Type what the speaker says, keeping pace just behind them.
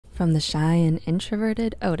from the shy and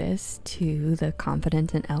introverted Otis to the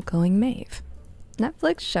confident and outgoing Maeve.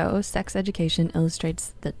 Netflix show Sex Education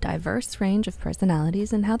illustrates the diverse range of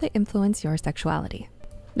personalities and how they influence your sexuality.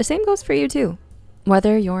 The same goes for you too.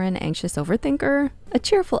 Whether you're an anxious overthinker, a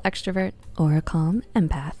cheerful extrovert, or a calm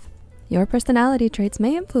empath, your personality traits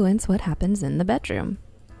may influence what happens in the bedroom.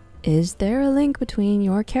 Is there a link between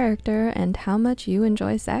your character and how much you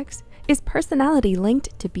enjoy sex? Is personality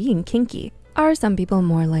linked to being kinky? Are some people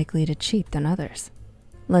more likely to cheat than others?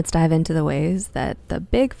 Let's dive into the ways that the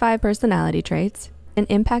big 5 personality traits can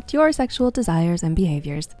impact your sexual desires and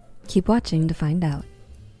behaviors. Keep watching to find out.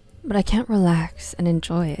 But I can't relax and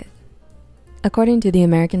enjoy it. According to the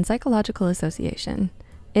American Psychological Association,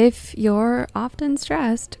 if you're often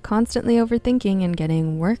stressed, constantly overthinking, and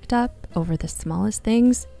getting worked up over the smallest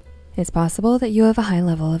things, it's possible that you have a high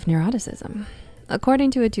level of neuroticism.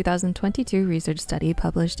 According to a 2022 research study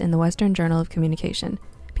published in the Western Journal of Communication,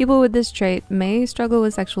 people with this trait may struggle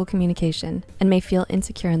with sexual communication and may feel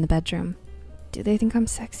insecure in the bedroom. Do they think I'm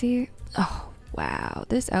sexy? Oh, wow,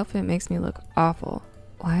 this outfit makes me look awful.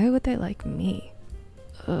 Why would they like me?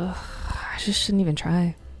 Ugh, I just shouldn't even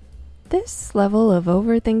try. This level of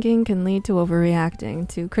overthinking can lead to overreacting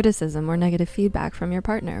to criticism or negative feedback from your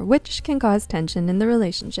partner, which can cause tension in the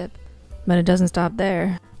relationship. But it doesn't stop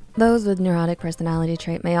there. Those with neurotic personality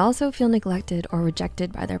trait may also feel neglected or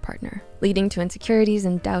rejected by their partner, leading to insecurities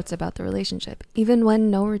and doubts about the relationship, even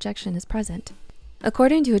when no rejection is present.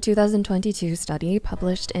 According to a 2022 study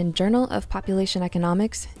published in Journal of Population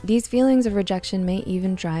Economics, these feelings of rejection may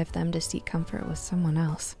even drive them to seek comfort with someone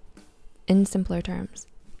else. In simpler terms,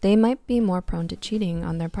 they might be more prone to cheating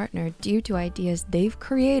on their partner due to ideas they've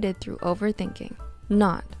created through overthinking,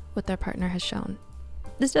 not what their partner has shown.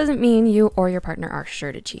 This doesn't mean you or your partner are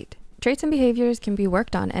sure to cheat. Traits and behaviors can be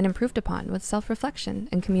worked on and improved upon with self-reflection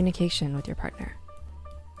and communication with your partner.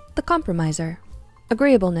 The compromiser.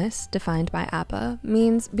 Agreeableness, defined by APA,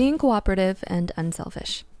 means being cooperative and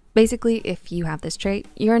unselfish. Basically, if you have this trait,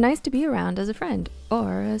 you're nice to be around as a friend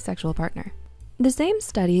or a sexual partner. The same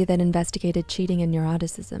study that investigated cheating and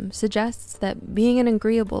neuroticism suggests that being an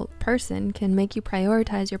agreeable person can make you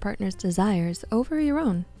prioritize your partner's desires over your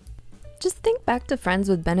own. Just think back to Friends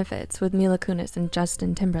with Benefits with Mila Kunis and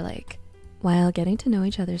Justin Timberlake. While getting to know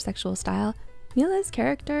each other's sexual style, Mila's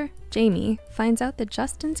character, Jamie, finds out that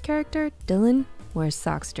Justin's character, Dylan, wears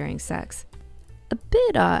socks during sex. A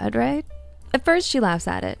bit odd, right? At first she laughs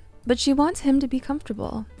at it, but she wants him to be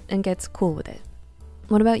comfortable and gets cool with it.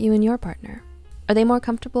 What about you and your partner? Are they more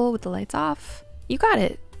comfortable with the lights off? You got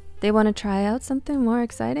it. They want to try out something more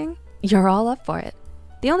exciting? You're all up for it.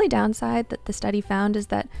 The only downside that the study found is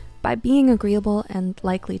that by being agreeable and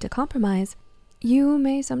likely to compromise, you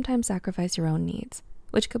may sometimes sacrifice your own needs,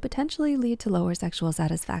 which could potentially lead to lower sexual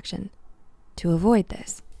satisfaction. To avoid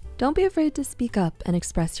this, don't be afraid to speak up and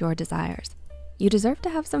express your desires. You deserve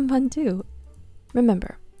to have some fun too.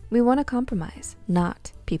 Remember, we want to compromise,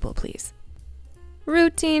 not people please.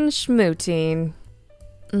 Routine schmootine.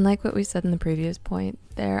 Like what we said in the previous point,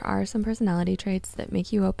 there are some personality traits that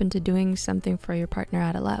make you open to doing something for your partner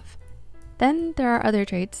out of love. Then there are other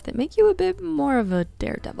traits that make you a bit more of a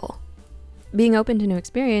daredevil. Being open to new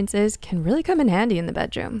experiences can really come in handy in the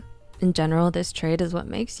bedroom. In general, this trait is what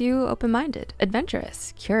makes you open-minded,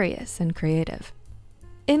 adventurous, curious, and creative.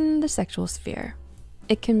 In the sexual sphere,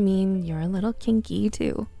 it can mean you're a little kinky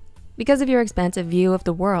too. Because of your expansive view of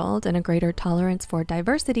the world and a greater tolerance for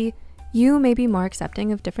diversity, you may be more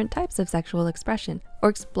accepting of different types of sexual expression or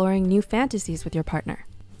exploring new fantasies with your partner.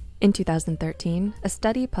 In 2013, a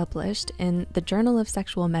study published in the Journal of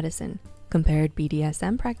Sexual Medicine compared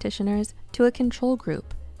BDSM practitioners to a control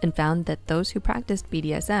group and found that those who practiced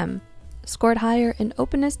BDSM scored higher in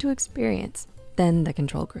openness to experience than the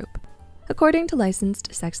control group. According to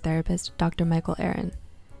licensed sex therapist Dr. Michael Aaron,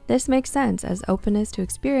 this makes sense as openness to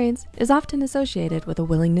experience is often associated with a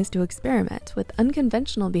willingness to experiment with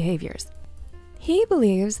unconventional behaviors. He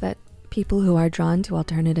believes that people who are drawn to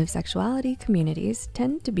alternative sexuality communities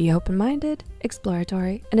tend to be open-minded,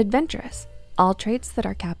 exploratory, and adventurous, all traits that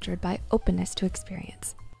are captured by openness to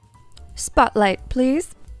experience. Spotlight,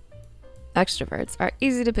 please. Extroverts are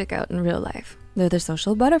easy to pick out in real life. They're the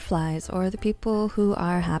social butterflies or the people who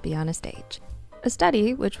are happy on a stage. A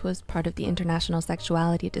study, which was part of the International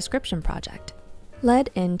Sexuality Description Project, led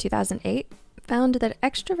in 2008, found that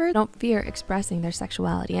extroverts don't fear expressing their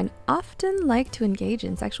sexuality and often like to engage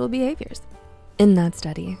in sexual behaviors. In that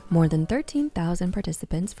study, more than 13,000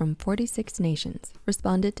 participants from 46 nations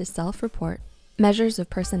responded to self-report measures of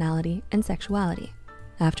personality and sexuality.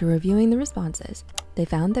 After reviewing the responses, they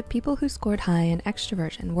found that people who scored high in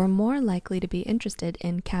extroversion were more likely to be interested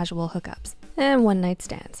in casual hookups and one-night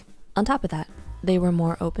stands. On top of that, they were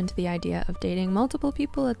more open to the idea of dating multiple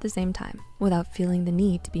people at the same time without feeling the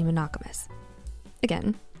need to be monogamous.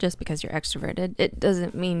 Again, just because you're extroverted, it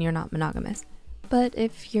doesn't mean you're not monogamous. But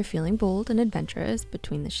if you're feeling bold and adventurous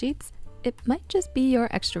between the sheets, it might just be your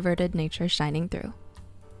extroverted nature shining through.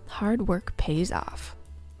 Hard work pays off.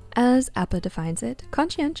 As Appa defines it,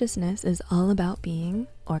 conscientiousness is all about being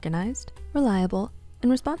organized, reliable, and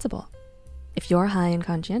responsible. If you're high in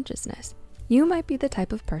conscientiousness, you might be the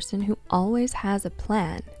type of person who always has a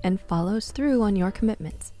plan and follows through on your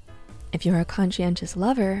commitments. If you're a conscientious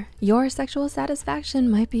lover, your sexual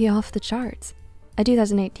satisfaction might be off the charts. A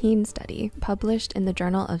 2018 study published in the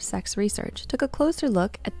Journal of Sex Research took a closer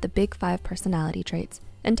look at the Big 5 personality traits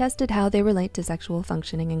and tested how they relate to sexual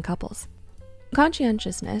functioning in couples.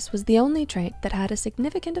 Conscientiousness was the only trait that had a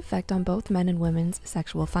significant effect on both men and women's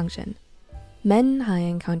sexual function. Men high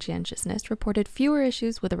in conscientiousness reported fewer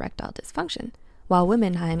issues with erectile dysfunction, while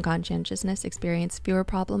women high in conscientiousness experienced fewer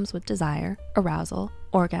problems with desire, arousal,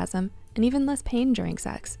 orgasm, and even less pain during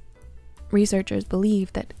sex. Researchers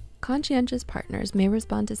believe that conscientious partners may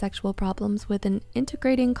respond to sexual problems with an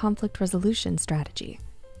integrating conflict resolution strategy.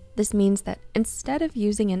 This means that instead of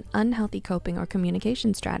using an unhealthy coping or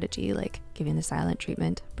communication strategy like giving the silent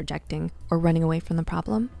treatment, projecting, or running away from the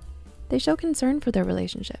problem, they show concern for their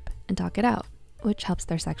relationship and talk it out, which helps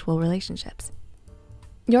their sexual relationships.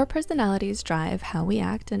 Your personalities drive how we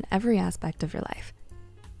act in every aspect of your life,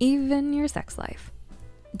 even your sex life.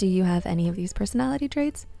 Do you have any of these personality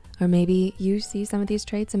traits? Or maybe you see some of these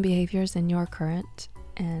traits and behaviors in your current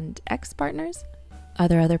and ex-partners? Are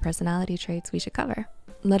there other personality traits we should cover?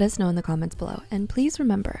 Let us know in the comments below. And please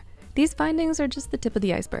remember, these findings are just the tip of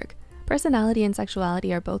the iceberg. Personality and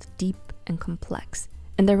sexuality are both deep and complex,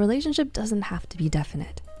 and their relationship doesn't have to be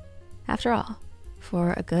definite. After all,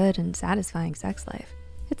 for a good and satisfying sex life,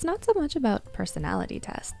 it's not so much about personality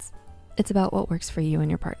tests. It's about what works for you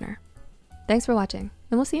and your partner. Thanks for watching,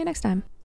 and we'll see you next time.